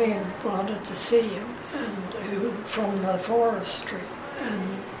somebody come in, wanted to see him, and he was from the forestry.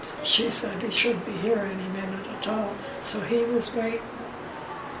 And she said he should be here any minute at all. So he was waiting,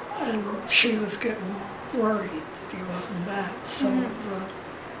 and she was getting worried that he wasn't back. So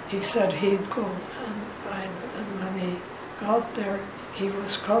he said he'd go and find him. And when he got there, he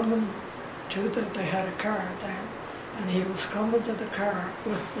was coming to they had a car then. And he was coming to the car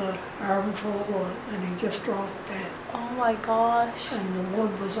with the armful of wood, and he just dropped dead. Oh my gosh. And the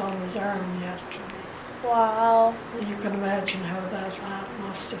wood was on his arm yesterday. Wow. And you can imagine how that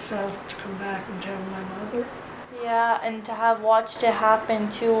must have felt to come back and tell my mother. Yeah, and to have watched it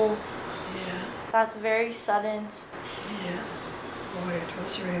happen too. Yeah. That's very sudden. Yeah. Boy, it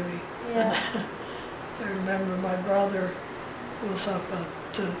was really... Yeah. I remember my brother was up at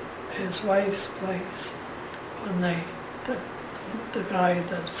his wife's place. When the guy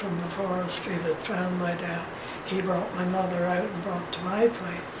that from the forestry that found my dad, he brought my mother out and brought to my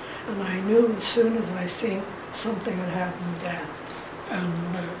place. And I knew as soon as I seen something had happened to Dad.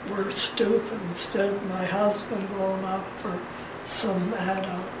 And we're stooping instead of my husband going up or some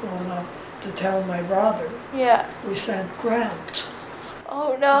adult going up to tell my brother. Yeah. We sent Grant.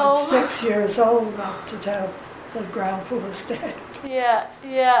 Oh no. At 6 years old up to tell that Grandpa was dead. Yeah,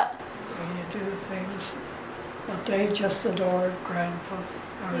 yeah. When you do things. But they just adored Grandpa,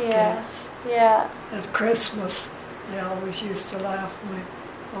 our Yeah, kids. yeah. At Christmas, they always used to laugh. We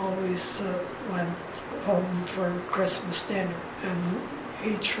always went home for Christmas dinner. And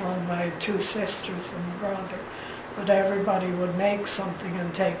each one, my 2 sisters and the brother, but everybody would make something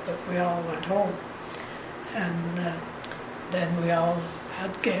and take, but we all went home. And then we all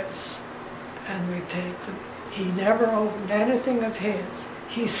had gifts, and we'd take them. He never opened anything of his.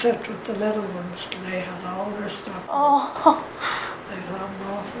 He sat with the little ones, and they had all their stuff. Oh. They had an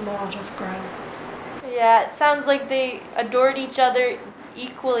awful lot of Grandpa. Yeah, it sounds like they adored each other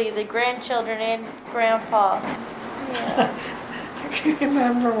equally, the grandchildren and Grandpa. Yeah. I can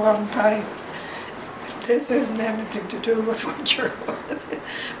remember one time, this isn't anything to do with what you're with,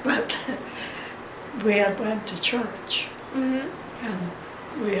 but we had went to church. And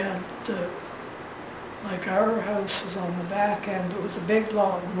we had... like our house was on the back end, it was a big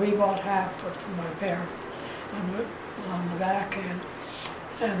lawn. We bought half of it from my parents, and it was on the back end.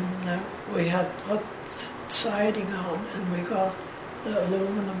 And we had put siding on, and we got the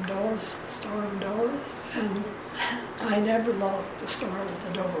aluminum doors, storm doors. And I never locked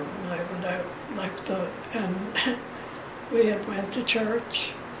the door when I went out, and we had went to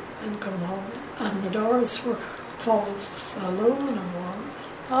church and come home, and the doors were closed, the aluminum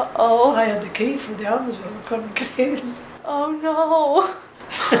ones. Uh-oh. I had the key for the others, but we couldn't get in. Oh, no.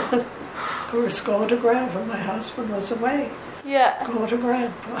 Of course, go to Grandpa. My husband was away. Yeah. Go to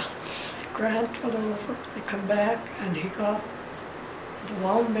Grandpa. Grant went over. I come back, and he got the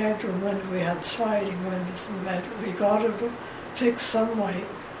 1-bedroom window. We had sliding windows in the bedroom. We got it fixed some way,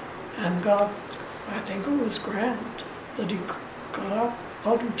 and got, I think it was Grant, that he got up,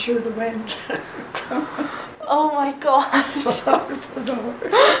 put him through the window. Oh my gosh. Out of the door.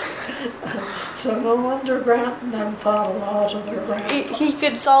 So no wonder Grant and them thought a lot of their Grandpa. He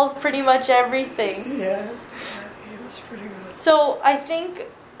could solve pretty much everything. Yeah, he was pretty good. So I think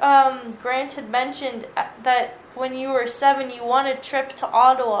Grant had mentioned that when you were 7, you won a trip to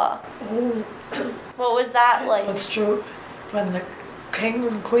Ottawa. Oh, What was that like? that's true. When the King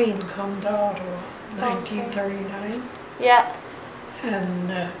and Queen come to Ottawa, 1939, Yeah.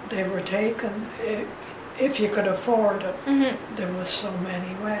 and they were taken, if you could afford it, there was so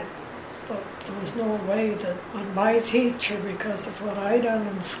many went. But there was no way that when my teacher, because of what I done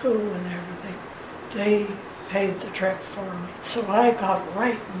in school and everything, they paid the trip for me. So I got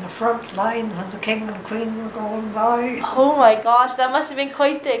right in the front line when the King and Queen were going by. Oh my gosh, that must have been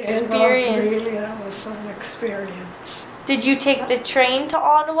quite the experience. That was some experience. Did you take the train to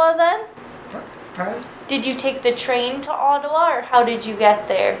Ottawa then? Pardon? Did you take the train to Ottawa, or how did you get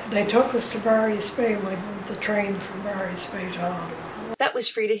there? They took us to Barry's Bay with the train from Barry's Bay to Ottawa. That was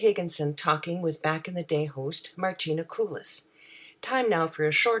Freeda Higginson talking with back-in-the-day host Martina Coulas. Time now for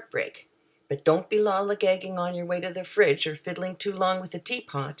a short break. But don't be lollygagging on your way to the fridge or fiddling too long with the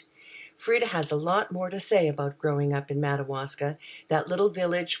teapot. Freeda has a lot more to say about growing up in Madawaska, that little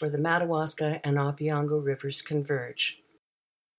village where the Madawaska and Opeongo rivers converge.